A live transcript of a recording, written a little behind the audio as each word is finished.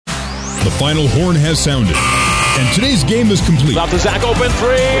The final horn has sounded, and today's game is complete. Out to Zach, open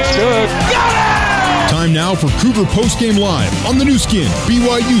three. It's good. Got it! Time now for Cougar Postgame Live on the new skin,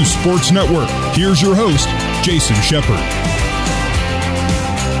 BYU Sports Network. Here's your host, Jason Shepard.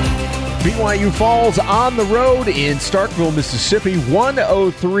 BYU falls on the road in Starkville, Mississippi.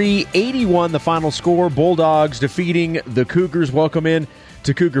 103-81 the final score. Bulldogs defeating the Cougars. Welcome in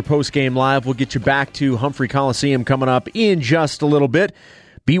to Cougar Postgame Live. We'll get you back to Humphrey Coliseum coming up in just a little bit.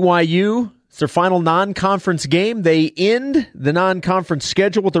 BYU, it's their final non-conference game. They end the non-conference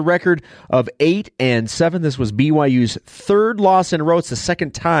schedule with a record of 8-7. This was BYU's third loss in a row. It's the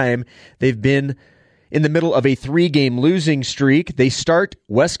second time they've been in the middle of a 3-game losing streak. They start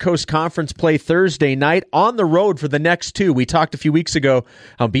West Coast Conference play Thursday night on the road for the next 2. We talked a few weeks ago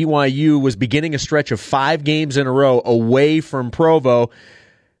how BYU was beginning a stretch of 5 games in a row away from Provo.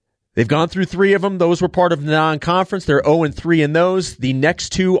 They've gone through 3 of them. Those were part of the non-conference. They're 0-3 in those. The next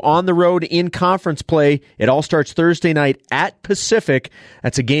 2 on the road in conference play. It all starts Thursday night at Pacific.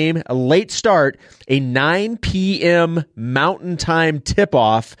 That's a game, a late start, a 9 p.m. Mountain Time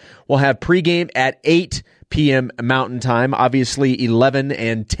tip-off. We'll have pregame at 8 p.m. Mountain Time, obviously 11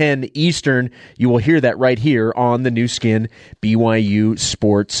 and 10 Eastern. You will hear that right here on the new skin BYU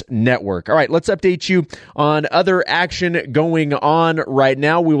Sports Network. All right, let's update you on other action going on right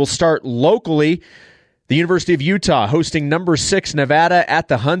now. We will start locally. The University of Utah hosting number 6 Nevada at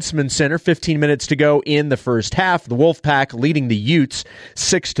the Huntsman Center. 15 minutes to go in the first half. The Wolfpack leading the Utes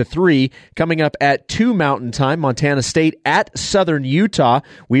 6-3. Coming up at 2 Mountain Time, Montana State at Southern Utah.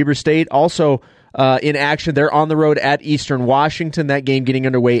 Weber State also in action. They're on the road at Eastern Washington. That game getting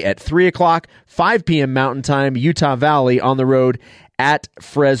underway at 3 o'clock. 5 p.m. Mountain Time, Utah Valley on the road at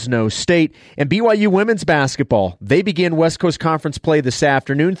Fresno State. And BYU women's basketball, they begin West Coast Conference play this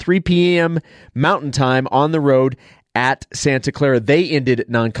afternoon, 3 p.m. Mountain Time on the road at Santa Clara. They ended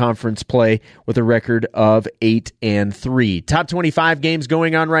non-conference play with a record of 8-3. Top 25 games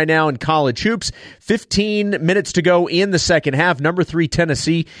going on right now in college hoops. 15 minutes to go in the second half. Number 3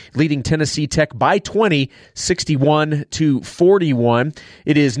 Tennessee leading Tennessee Tech by 20, 61-41.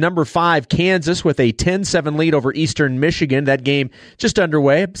 It is number 5 Kansas with a 10-7 lead over Eastern Michigan. That game just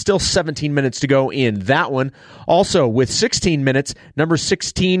underway. Still 17 minutes to go in that one. Also with 16 minutes, number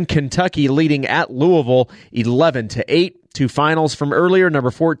 16 Kentucky leading at Louisville 11-8. 2 finals from earlier.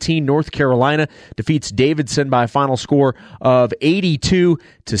 Number 14, North Carolina defeats Davidson by a final score of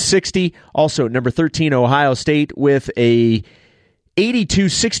 82-60. Also, number 13, Ohio State with a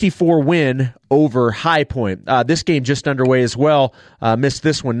 82-64 win over High Point. This game just underway as well. Missed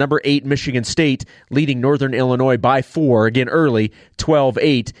this one. Number 8, Michigan State leading Northern Illinois by 4. Again, early,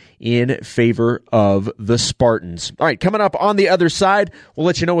 12-8 in favor of the Spartans. All right, coming up on the other side, we'll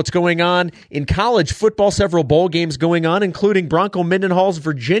let you know what's going on in college football. Several bowl games going on, including Bronco Mendenhall's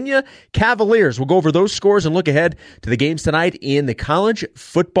Virginia Cavaliers. We'll go over those scores and look ahead to the games tonight in the college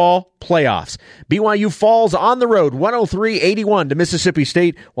football playoffs. BYU falls on the road, 103-81 to Mississippi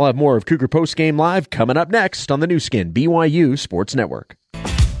State. We'll have more of Cougar Postgame Live coming up next on the new skin BYU Sports Network.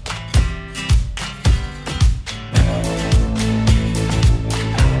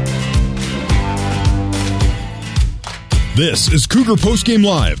 This is Cougar Postgame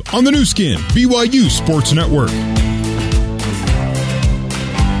Live on the new skin BYU Sports Network.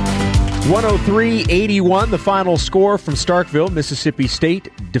 103-81, the final score from Starkville, Mississippi State,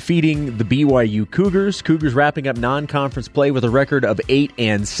 defeating the BYU Cougars. Cougars wrapping up non-conference play with a record of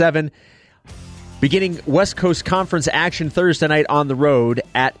 8-7. Beginning West Coast Conference action Thursday night on the road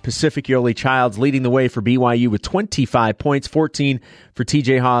at Pacific. Yoli Childs leading the way for BYU with 25 points, 14 for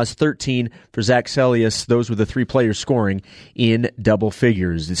TJ Haws, 13 for Zach Celius. Those were the 3 players scoring in double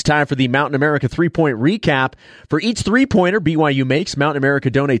figures. It's time for the Mountain America 3-point recap. For each 3-pointer BYU makes, Mountain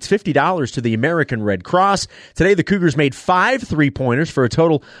America donates $50 to the American Red Cross. Today, the Cougars made 5 3-pointers for a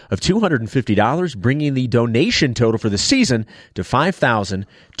total of $250, bringing the donation total for the season to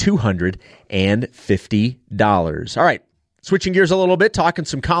 $5,250. All right. Switching gears a little bit, talking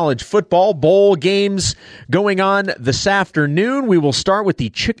some college football. Bowl games going on this afternoon. We will start with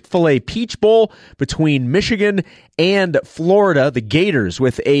the Chick-fil-A Peach Bowl between Michigan and Florida. The Gators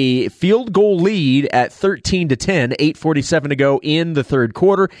with a field goal lead at 13-10, 8:47 to go in the third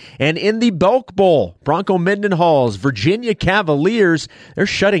quarter. And in the Belk Bowl, Bronco Mendenhall's Virginia Cavaliers, they're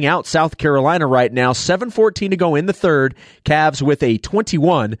shutting out South Carolina right now. 7:14 to go in the third. Cavs with a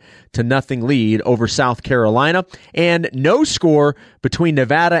 21-0 lead over South Carolina. And no score between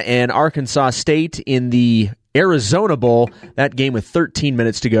Nevada and Arkansas State in the Arizona Bowl. That game with 13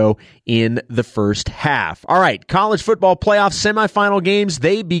 minutes to go in the first half. All right, college football playoff semifinal games,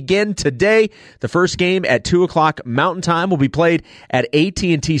 they begin today. The first game at 2 o'clock Mountain Time will be played at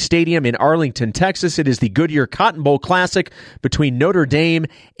AT&T Stadium in Arlington, Texas. It is the Goodyear Cotton Bowl Classic between Notre Dame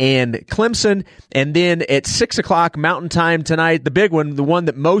and Clemson. And then at 6 o'clock Mountain Time tonight, the big one, the one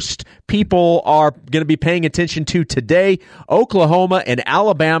that most people are going to be paying attention to today, Oklahoma and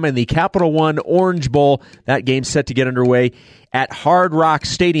Alabama in the Capital One Orange Bowl. That game set to get underway at Hard Rock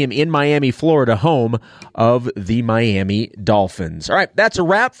Stadium in Miami, Florida, home of the Miami Dolphins. All right, that's a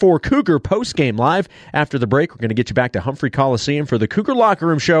wrap for Cougar Postgame Live. After the break, we're going to get you back to Humphrey Coliseum for the Cougar Locker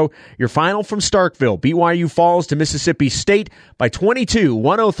Room Show. Your final from Starkville. BYU falls to Mississippi State by 22,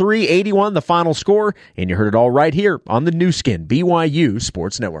 103-81, the final score. And you heard it all right here on the new skin, BYU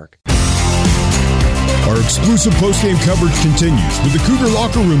Sports Network. Our exclusive postgame coverage continues with the Cougar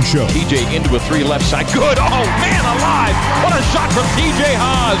Locker Room Show. TJ into a 3 left side. Good. Oh, man alive. What a shot from TJ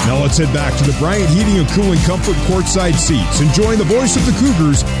Haws. Now let's head back to the Bryant Heating and Cooling Comfort courtside seats. Enjoying the voice of the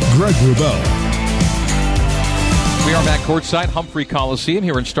Cougars, Greg Wrubell. We are back courtside, Humphrey Coliseum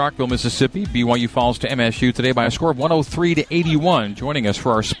here in Starkville, Mississippi. BYU falls to MSU today by a score of 103-81. Joining us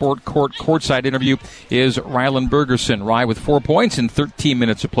for our Sport Court courtside interview is Rylan Bergerson. Rye with 4 points in 13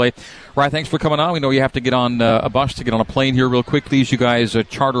 minutes of play. Rye, thanks for coming on. We know you have to get on a bus to get on a plane here real quickly as you guys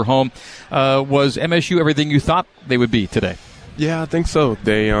charter home. Was MSU everything you thought they would be today? Yeah, I think so.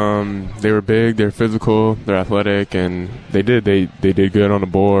 They were big, they're physical, they're athletic, and they did good on the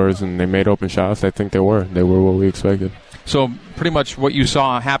boards, and they made open shots. I think they were what we expected. So pretty much what you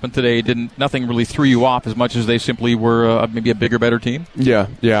saw happen today, nothing really threw you off as much as they simply were maybe a bigger, better team? Yeah,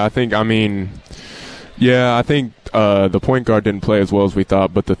 I think the point guard didn't play as well as we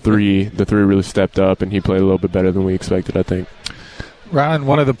thought, but the three really stepped up, and he played a little bit better than we expected, I think. Ryan,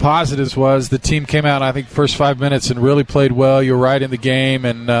 one of the positives was the team came out, I think, first 5 minutes and really played well. You were right in the game,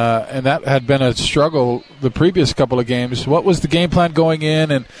 and that had been a struggle the previous couple of games. What was the game plan going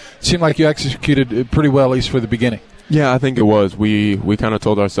in? And it seemed like you executed it pretty well, at least for the beginning. Yeah, I think it was. We kind of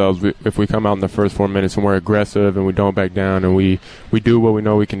told ourselves if we come out in the first 4 minutes and we're aggressive and we don't back down and we do what we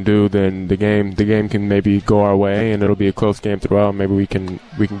know we can do, then the game can maybe go our way and it'll be a close game throughout. Maybe we can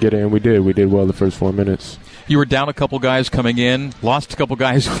get it, and we did. We did well the first 4 minutes. You were down a couple guys coming in, lost a couple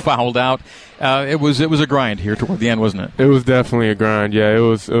guys who fouled out. It was a grind here toward the end, wasn't it? It was definitely a grind. Yeah, it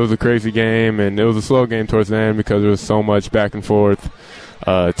was a crazy game, and it was a slow game towards the end because there was so much back and forth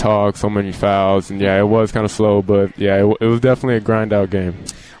talk, so many fouls, and yeah, it was kind of slow, but yeah, it was definitely a grind-out game.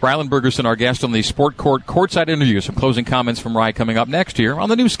 Rylan Bergerson, our guest on the Sport Court courtside interview. Some closing comments from Rye coming up next here on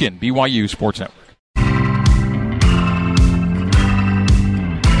the new skin, BYU Sports Network.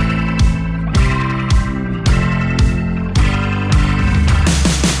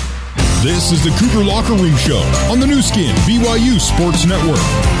 This is the Cougar Locker Room Show on the new skin, BYU Sports Network.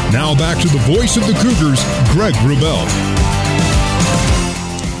 Now back to the voice of the Cougars, Greg Wrubell.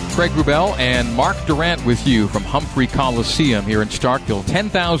 Greg Wrubell and Mark Durant with you from Humphrey Coliseum here in Starkville.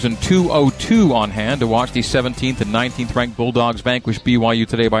 10,202 on hand to watch the 17th and 19th ranked Bulldogs vanquish BYU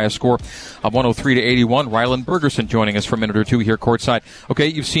today by a score of 103-81. Rylan Bergerson joining us for a minute or two here courtside. Okay,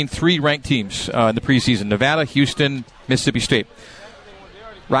 you've seen 3 ranked teams in the preseason: Nevada, Houston, Mississippi State.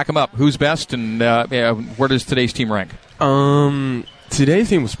 Rack them up. Who's best, and where does today's team rank? Today's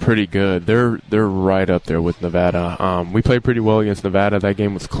team was pretty good. They're right up there with Nevada. We played pretty well against Nevada. That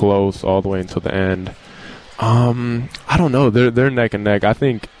game was close all the way until the end. I don't know. They're neck and neck. I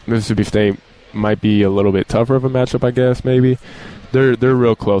think Mississippi State might be a little bit tougher of a matchup, I guess, maybe. They're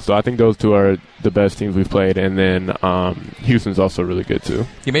real close. So I think those two are the best teams we've played, and then Houston's also really good too.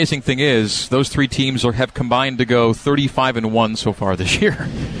 The amazing thing is those 3 teams have combined to go 35-1 so far this year.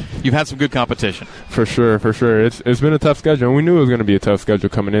 You've had some good competition. For sure. It's been a tough schedule, and we knew it was going to be a tough schedule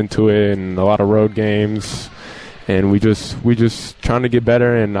coming into it, and a lot of road games. And we just trying to get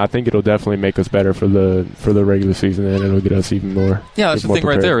better, and I think it'll definitely make us better for the regular season, and it'll get us even more. Yeah, that's the thing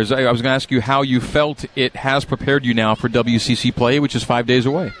prepared. right there. Is I was going to ask you how you felt it has prepared you now for WCC play, which is 5 days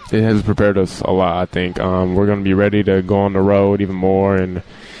away. It has prepared us a lot, I think. We're going to be ready to go on the road even more and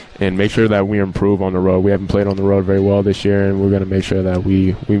make sure that we improve on the road. We haven't played on the road very well this year, and we're going to make sure that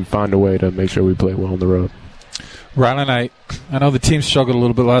we find a way to make sure we play well on the road. Rylan, I know the team struggled a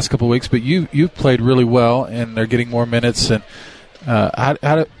little bit the last couple of weeks, but you've played really well, and they're getting more minutes. And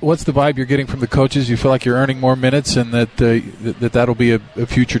what's the vibe you're getting from the coaches? You feel like you're earning more minutes, and that'll be a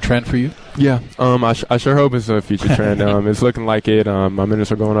future trend for you? Yeah, I sure hope it's a future trend. It's looking like it. My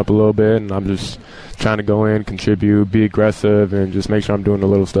minutes are going up a little bit, and I'm just trying to go in, contribute, be aggressive, and just make sure I'm doing the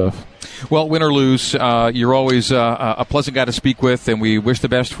little stuff. Well, win or lose, you're always a pleasant guy to speak with, and we wish the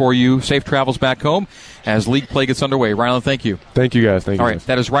best for you. Safe travels back home as league play gets underway. Rylan, thank you. Thank you, guys. Thank you. All right,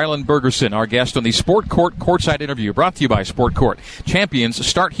 that is Rylan Bergerson, our guest on the Sport Court Courtside interview, brought to you by Sport Court. Champions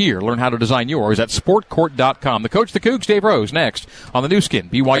start here. Learn how to design yours at sportcourt.com. The coach, the Cougs, Dave Rose, next on the new skin,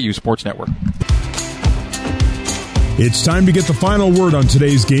 BYU Sports Network. It's time to get the final word on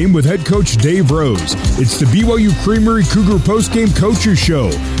today's game with head coach Dave Rose. It's the BYU Creamery Cougar Postgame Coaches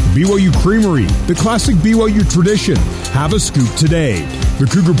Show. BYU Creamery, the classic BYU tradition. Have a scoop today. The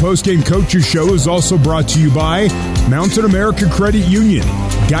Cougar Postgame Coaches Show is also brought to you by Mountain America Credit Union,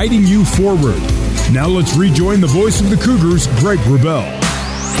 guiding you forward. Now let's rejoin the voice of the Cougars, Greg Wrubell.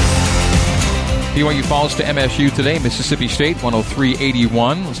 BYU falls to MSU today, Mississippi State,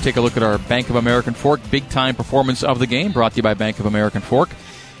 103-81. Let's take a look at our Bank of American Fork big-time performance of the game, brought to you by Bank of American Fork.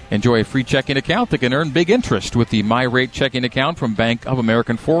 Enjoy a free checking account that can earn big interest with the MyRate checking account from Bank of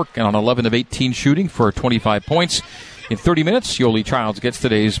American Fork, and on 11 of 18 shooting for 25 points. In 30 minutes, Yoli Childs gets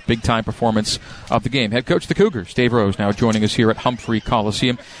today's big-time performance of the game. Head coach of the Cougars, Dave Rose, now joining us here at Humphrey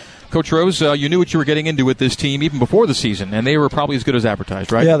Coliseum. Coach Rose, you knew what you were getting into with this team even before the season, and they were probably as good as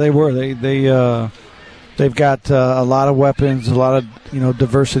advertised, right? Yeah, they were. They've got a lot of weapons, a lot of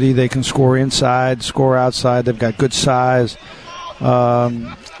diversity. They can score inside, score outside. They've got good size.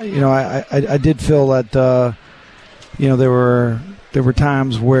 I did feel that there were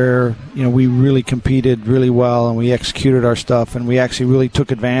times where we really competed really well and we executed our stuff and we actually really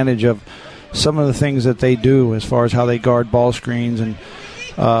took advantage of some of the things that they do as far as how they guard ball screens and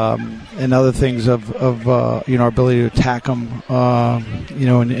other things of our ability to attack them,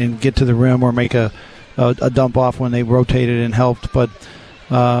 and get to the rim or make a dump off when they rotated and helped. But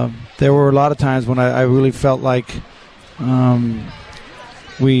there were a lot of times when I really felt like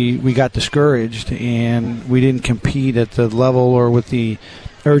we got discouraged and we didn't compete at the level or with the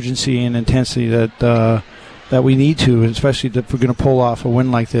urgency and intensity that we need to, especially if we're going to pull off a win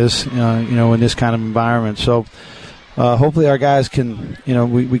like this, in this kind of environment. So. Hopefully our guys can,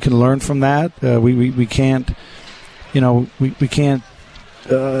 we can learn from that. We can't, we can't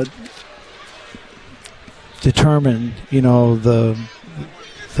determine, the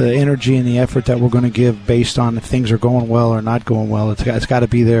energy and the effort that we're going to give based on if things are going well or not going well. It's got to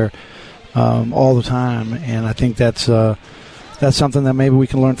be there all the time, and I think that's something that maybe we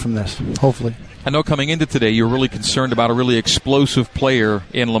can learn from this. Hopefully. I know coming into today you were really concerned about a really explosive player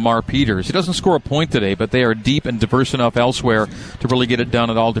in Lamar Peters. He doesn't score a point today, but they are deep and diverse enough elsewhere to really get it done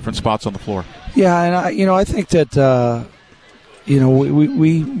at all different spots on the floor. Yeah, and I think that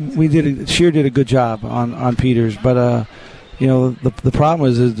Shear did a good job on Peters, but the problem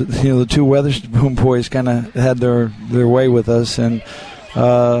is the two Weatherspoon boys kind of had their way with us, and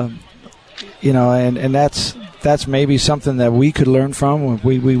and that's maybe something that we could learn from. If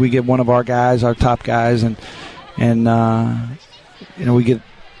we get one of our guys, our top guys, and we get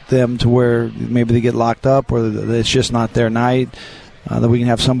them to where maybe they get locked up or it's just not their night, that we can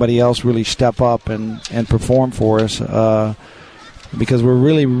have somebody else really step up and perform for us, because we're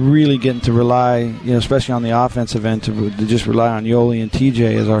really, really getting to rely, especially on the offensive end, to just rely on Yoli and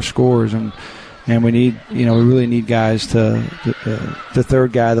TJ as our scorers, and we need, we really need guys the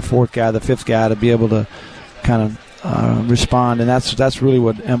third guy, the fourth guy, the fifth guy to be able to kind of respond, and that's really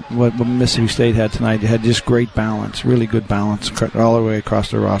what Mississippi State had tonight. They had just great balance, really good balance all the way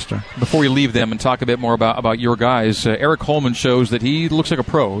across their roster. Before we leave them and talk a bit more about your guys, Eric Holman shows that he looks like a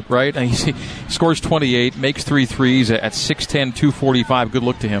pro, right? And he scores 28, makes 3 threes at 6'10", 245. Good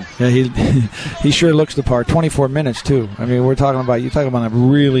look to him. Yeah, he sure looks the part. 24 minutes too. I mean, you're talking about a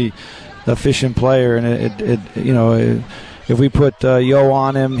really efficient player, and if we put Yo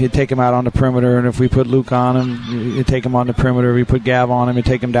on him, he'd take him out on the perimeter. And if we put Luke on him, he'd take him on the perimeter. If we put Gav on him, he'd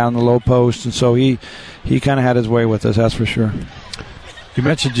take him down the low post. And so he kind of had his way with us, that's for sure. You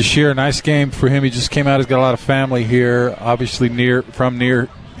mentioned Jashir. Nice game for him. He just came out. He's got a lot of family here, obviously near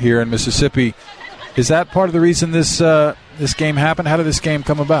here in Mississippi. Is that part of the reason this game happened? How did this game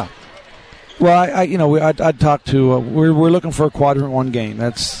come about? Well, I'd talk to. We're looking for a quadrant 1 game.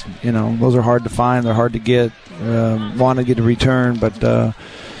 That's those are hard to find. They're hard to get. Want to get a return, but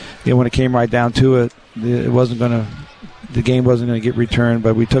when it came right down to it, it wasn't going to. The game wasn't going to get returned,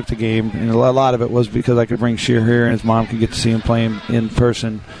 but we took the game, and a lot of it was because I could bring Shear here, and his mom could get to see him play in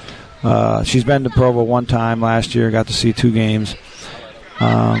person. She's been to Provo one time last year, got to see 2 games,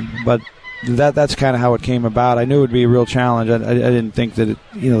 but. That's kind of how it came about. I knew it would be a real challenge. I didn't think that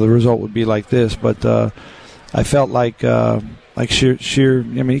the result would be like this, but I felt like sheer. I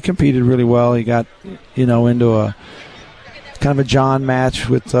mean, he competed really well. He got into a kind of a John match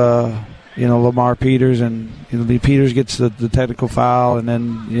with Lamar Peters, and Peters gets the technical foul, and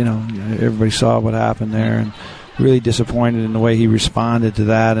then everybody saw what happened there, and really disappointed in the way he responded to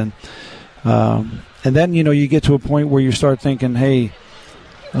that, and then you get to a point where you start thinking, hey,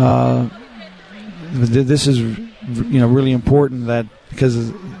 this is really important, that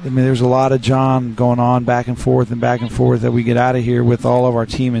because there's a lot of John going on back and forth that we get out of here with all of our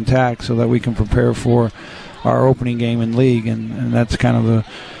team intact, so that we can prepare for our opening game in league, and that's kind of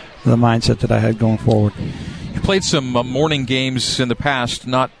the mindset that I had going forward. You played some morning games in the past,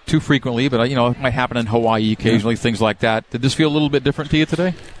 not too frequently, but it might happen in Hawaii occasionally, things like that. Did this feel a little bit different to you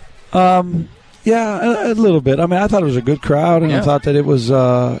today? Yeah, a little bit. I mean, I thought it was a good crowd, and I thought that it was,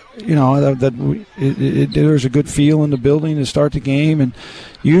 there was a good feel in the building to start the game. And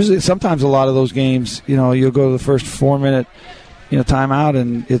sometimes a lot of those games, you'll go to the first 4-minute, timeout,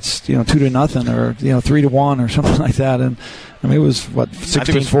 and it's 2-0 or 3-1 or something like that. And I mean, it was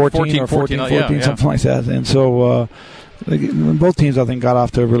 16-14 or 14-14, something like that. And so both teams, I think, got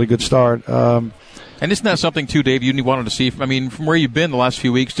off to a really good start. And isn't that something, too, Dave, you wanted to see? I mean, from where you've been the last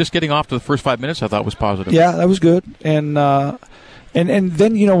few weeks, just getting off to the first 5 minutes, I thought was positive. Yeah, that was good. And then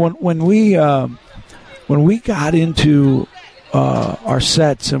when we got into our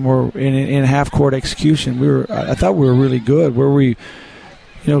sets and were in half court execution, I thought we were really good. Where we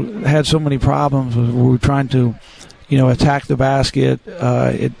had so many problems, we were trying to attack the basket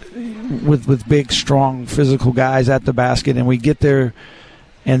with big, strong, physical guys at the basket, and we get there,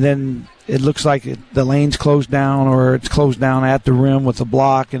 and then it looks like the lane's closed down, or it's closed down at the rim with a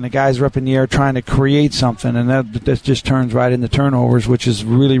block, and the guys are up in the air trying to create something, and that just turns right into turnovers, which is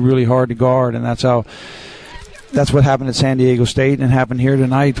really, really hard to guard. And that's what happened at San Diego State, and happened here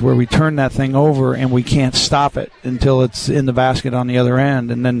tonight, where we turn that thing over and we can't stop it until it's in the basket on the other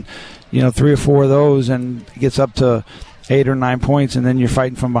end. And then 3 or 4 of those, and it gets up to 8 or 9 points, and then you're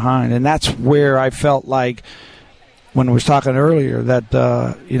fighting from behind. And that's where I felt like, when I was talking earlier,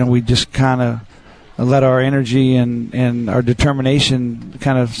 that we just kind of let our energy and our determination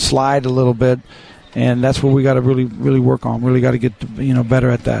kind of slide a little bit, and that's what we got to really, really work on. Really got to get better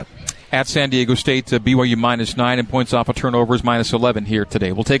at that. At San Diego State, BYU -9, and points off of turnovers -11 here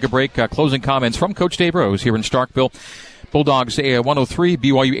today. We'll take a break. Closing comments from Coach Dave Rose here in Starkville. Bulldogs 103,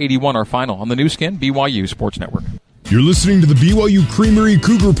 BYU 81, our final on the new skin, BYU Sports Network. You're listening to the BYU Creamery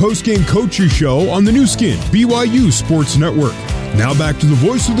Cougar Postgame Coaches Show on the new skin, BYU Sports Network. Now back to the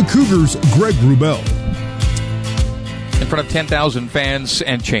voice of the Cougars, Greg Wrubell. In front of 10,000 fans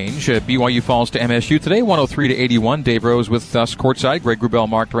and change, BYU falls to MSU today, 103-81. Dave Rose with us courtside. Greg Wrubell,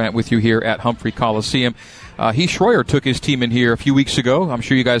 Mark Durant with you here at Humphrey Coliseum. Heath Schroyer took his team in here a few weeks ago. I'm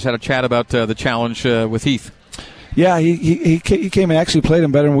sure you guys had a chat about the challenge with Heath. Yeah, he came and actually played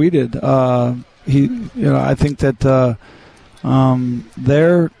him better than we did. I think that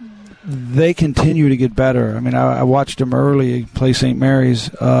they continue to get better. I mean, I watched him early play St. Mary's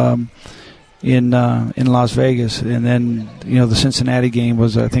in Las Vegas, and then the Cincinnati game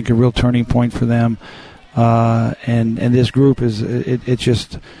was, I think, a real turning point for them. And this group is it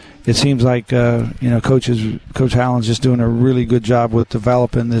seems like Coach Hallen's just doing a really good job with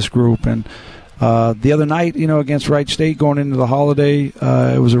developing this group. And the other night, against Wright State going into the holiday,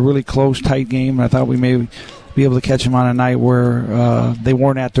 it was a really close, tight game. I thought we may be able to catch them on a night where they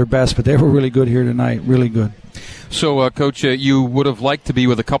weren't at their best, but they were really good here tonight, really good. So, Coach, you would have liked to be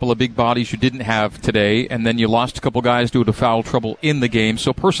with a couple of big bodies you didn't have today, and then you lost a couple guys due to foul trouble in the game.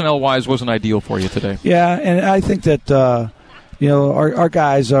 So personnel-wise wasn't ideal for you today. Yeah, and I think that, our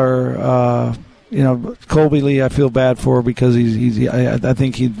guys are Colby Lee, I feel bad for, because I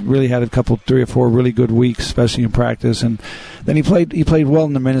think he really had 3 or 4 really good weeks, especially in practice. And then he played well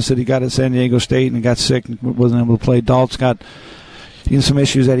in the minutes that he got at San Diego State, and got sick and wasn't able to play. Dalt's got some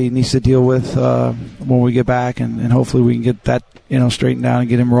issues that he needs to deal with when we get back, and hopefully we can get that straightened out and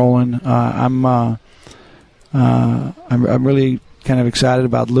get him rolling. I'm really kind of excited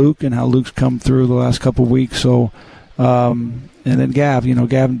about Luke and how Luke's come through the last couple of weeks. So. And then Gav,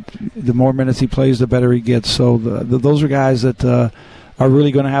 the more minutes he plays, the better he gets. So those are guys that are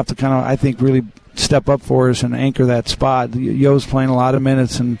really going to have to kind of, I think, really step up for us and anchor that spot. Yo's playing a lot of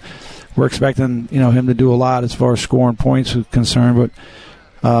minutes, and we're expecting him to do a lot as far as scoring points is concerned. But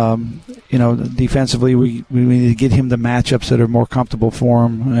defensively, we need to get him the matchups that are more comfortable for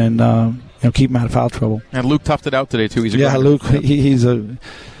him, and keep him out of foul trouble. And Luke toughed it out today too. Luke,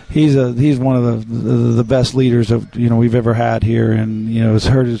 he's one of the best leaders we've ever had here, and has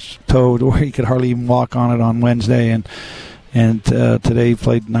hurt his toe to where he could hardly even walk on it on Wednesday, and today he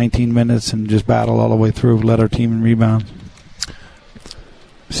played 19 minutes and just battled all the way through, led our team in rebounds.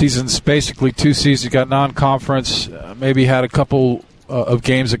 season's basically 2 seasons. You got non-conference, maybe had a couple of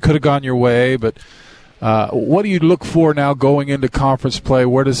games that could have gone your way, but what do you look for now going into conference play?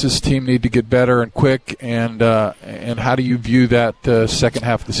 Where does this team need to get better and quick, and how do you view that second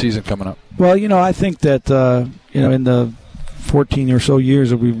half of the season coming up? Well, I think that in the 14 or so years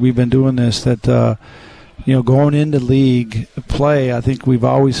that we've been doing this, that going into league play, I think we've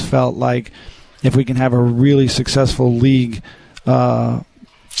always felt like if we can have a really successful league,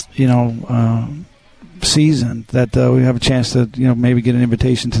 season, that we have a chance to maybe get an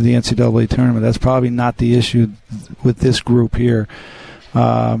invitation to the NCAA tournament. That's probably not the issue with this group here.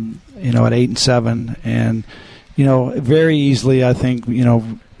 At 8-7, and very easily, I think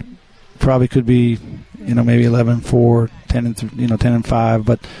probably could be maybe 11-4, 10-5.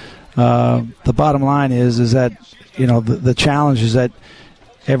 But the bottom line is that the challenge is that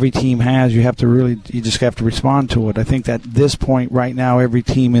every team has. You just have to respond to it. I think that at this point right now, every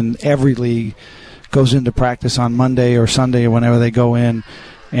team in every league goes into practice on Monday or Sunday or whenever they go in,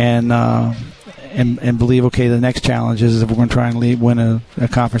 and believe, okay, the next challenge is if we're going to try and win a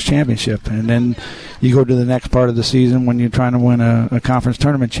conference championship. And then you go to the next part of the season when you're trying to win a conference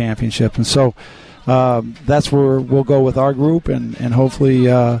tournament championship. And so that's where we'll go with our group, and hopefully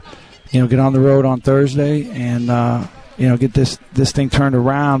get on the road on Thursday and get this thing turned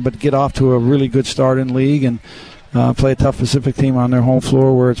around, but get off to a really good start in league and play a tough Pacific team on their home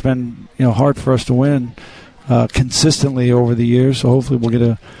floor where it's been hard for us to win consistently over the years. So hopefully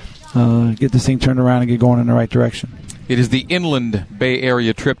we'll get this thing turned around and get going in the right direction. It is the Inland Bay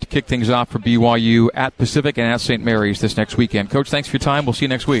Area trip to kick things off for BYU at Pacific and at St. Mary's this next weekend. Coach, thanks for your time. We'll see you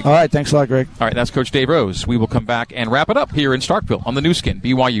next week. All right, thanks a lot, Greg. All right, that's Coach Dave Rose. We will come back and wrap it up here in Starkville on the new skin,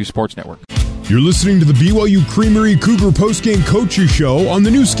 BYU Sports Network. You're listening to the BYU Creamery Cougar Postgame Coaches Show on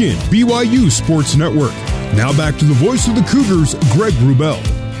the new skin, BYU Sports Network. Now back to the voice of the Cougars, Greg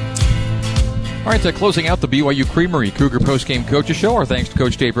Wrubell. All right, closing out the BYU Creamery Cougar Postgame Coaches Show. Our thanks to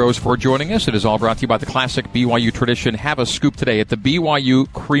Coach Dave Rose for joining us. It is all brought to you by the classic BYU tradition. Have a scoop today at the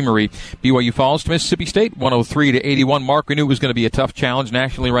BYU Creamery. BYU falls to Mississippi State, 103-81. Mark, we knew it was going to be a tough challenge.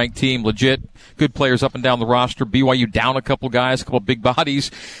 Nationally ranked team, legit, good players up and down the roster. BYU down a couple guys, a couple big bodies.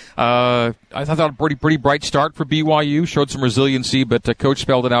 I thought a pretty bright start for BYU. Showed some resiliency, but Coach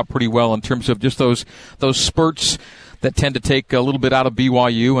spelled it out pretty well in terms of just those spurts that tend to take a little bit out of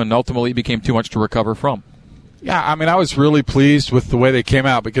BYU, and ultimately it became too much to recover from. Yeah, I was really pleased with the way they came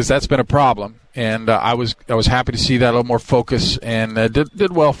out because that's been a problem, and I was happy to see that a little more focus, and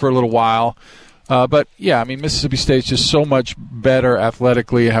did well for a little while. But yeah, Mississippi State's just so much better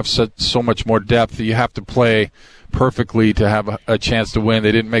athletically, have so much more depth that you have to play perfectly to have a chance to win.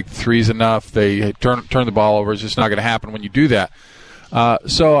 They didn't make the threes enough. They turn the ball over. It's just not going to happen when you do that.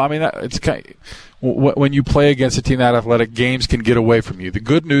 It's kind of, when you play against a team that athletic, games can get away from you. The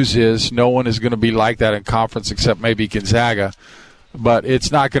good news is no one is going to be like that in conference except maybe Gonzaga, but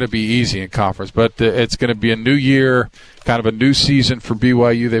it's not going to be easy in conference. But it's going to be a new year, kind of a new season for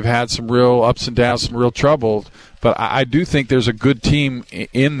BYU. They've had some real ups and downs, some real trouble, but I do think there's a good team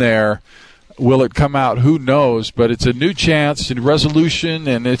in there. Will it come out? Who knows? But it's a new chance and resolution,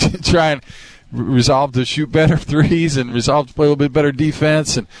 and it's trying resolve to shoot better threes and resolve to play a little bit better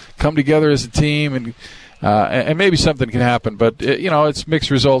defense and come together as a team, and maybe something can happen. But it's mixed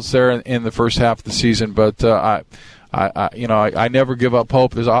results there in the first half of the season. But I never give up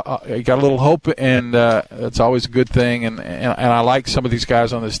hope. I got a little hope, and it's always a good thing. And I like some of these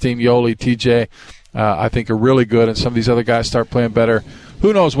guys on this team. Yoli, TJ, I think are really good, and some of these other guys start playing better.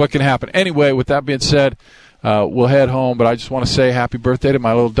 Who knows what can happen? Anyway, with that being said, we'll head home, but I just want to say happy birthday to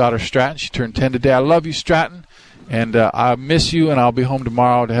my little daughter, Stratton. She turned 10 today. I love you, Stratton, and I miss you, and I'll be home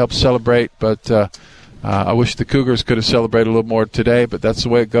tomorrow to help celebrate. But I wish the Cougars could have celebrated a little more today, but that's the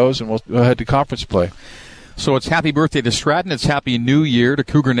way it goes, and we'll head to conference play. So it's happy birthday to Stratton. It's happy New Year to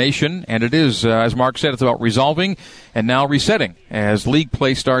Cougar Nation. And it is, as Mark said, it's about resolving and now resetting. As league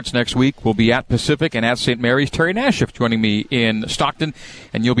play starts next week, we'll be at Pacific and at St. Mary's. Terry Nashif joining me in Stockton,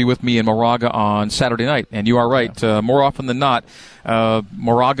 and you'll be with me in Moraga on Saturday night. And you are right. More often than not,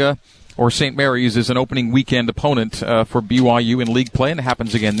 Moraga or St. Mary's is an opening weekend opponent for BYU in league play, and it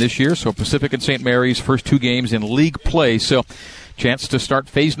happens again this year. So Pacific and St. Mary's, first two games in league play. So chance to start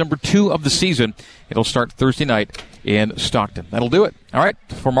phase number 2 of the season. It'll start Thursday night in Stockton. That'll do it. All right,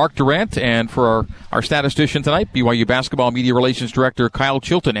 for Mark Durant and for our statistician tonight, BYU Basketball Media Relations Director Kyle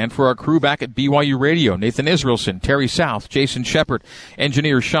Chilton, and for our crew back at BYU Radio, Nathan Israelson, Terry South, Jason Shepard,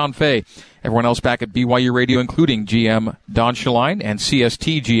 engineer Sean Fay, everyone else back at BYU Radio, including GM Don Shaline and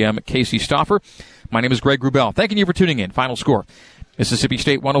CST GM Casey Stauffer. My name is Greg Wrubell. Thanking you for tuning in. Final score: Mississippi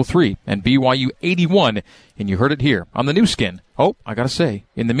State 103 and BYU 81. And you heard it here on the new skin. Oh, I got to say,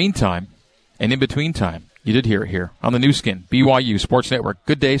 in the meantime and in between time, you did hear it here on the new skin, BYU Sports Network.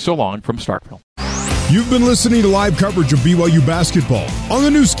 Good day, so long from Starkville. You've been listening to live coverage of BYU basketball on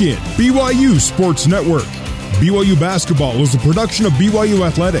the new skin, BYU Sports Network. BYU Basketball is a production of BYU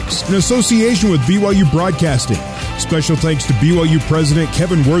Athletics in association with BYU Broadcasting. Special thanks to BYU President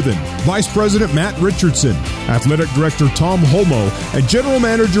Kevin Worthen, Vice President Matt Richardson, Athletic Director Tom Holmo, and General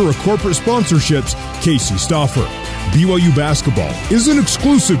Manager of Corporate Sponsorships, Casey Stauffer. BYU Basketball is an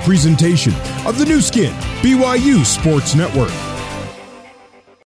exclusive presentation of the new skin, BYU Sports Network.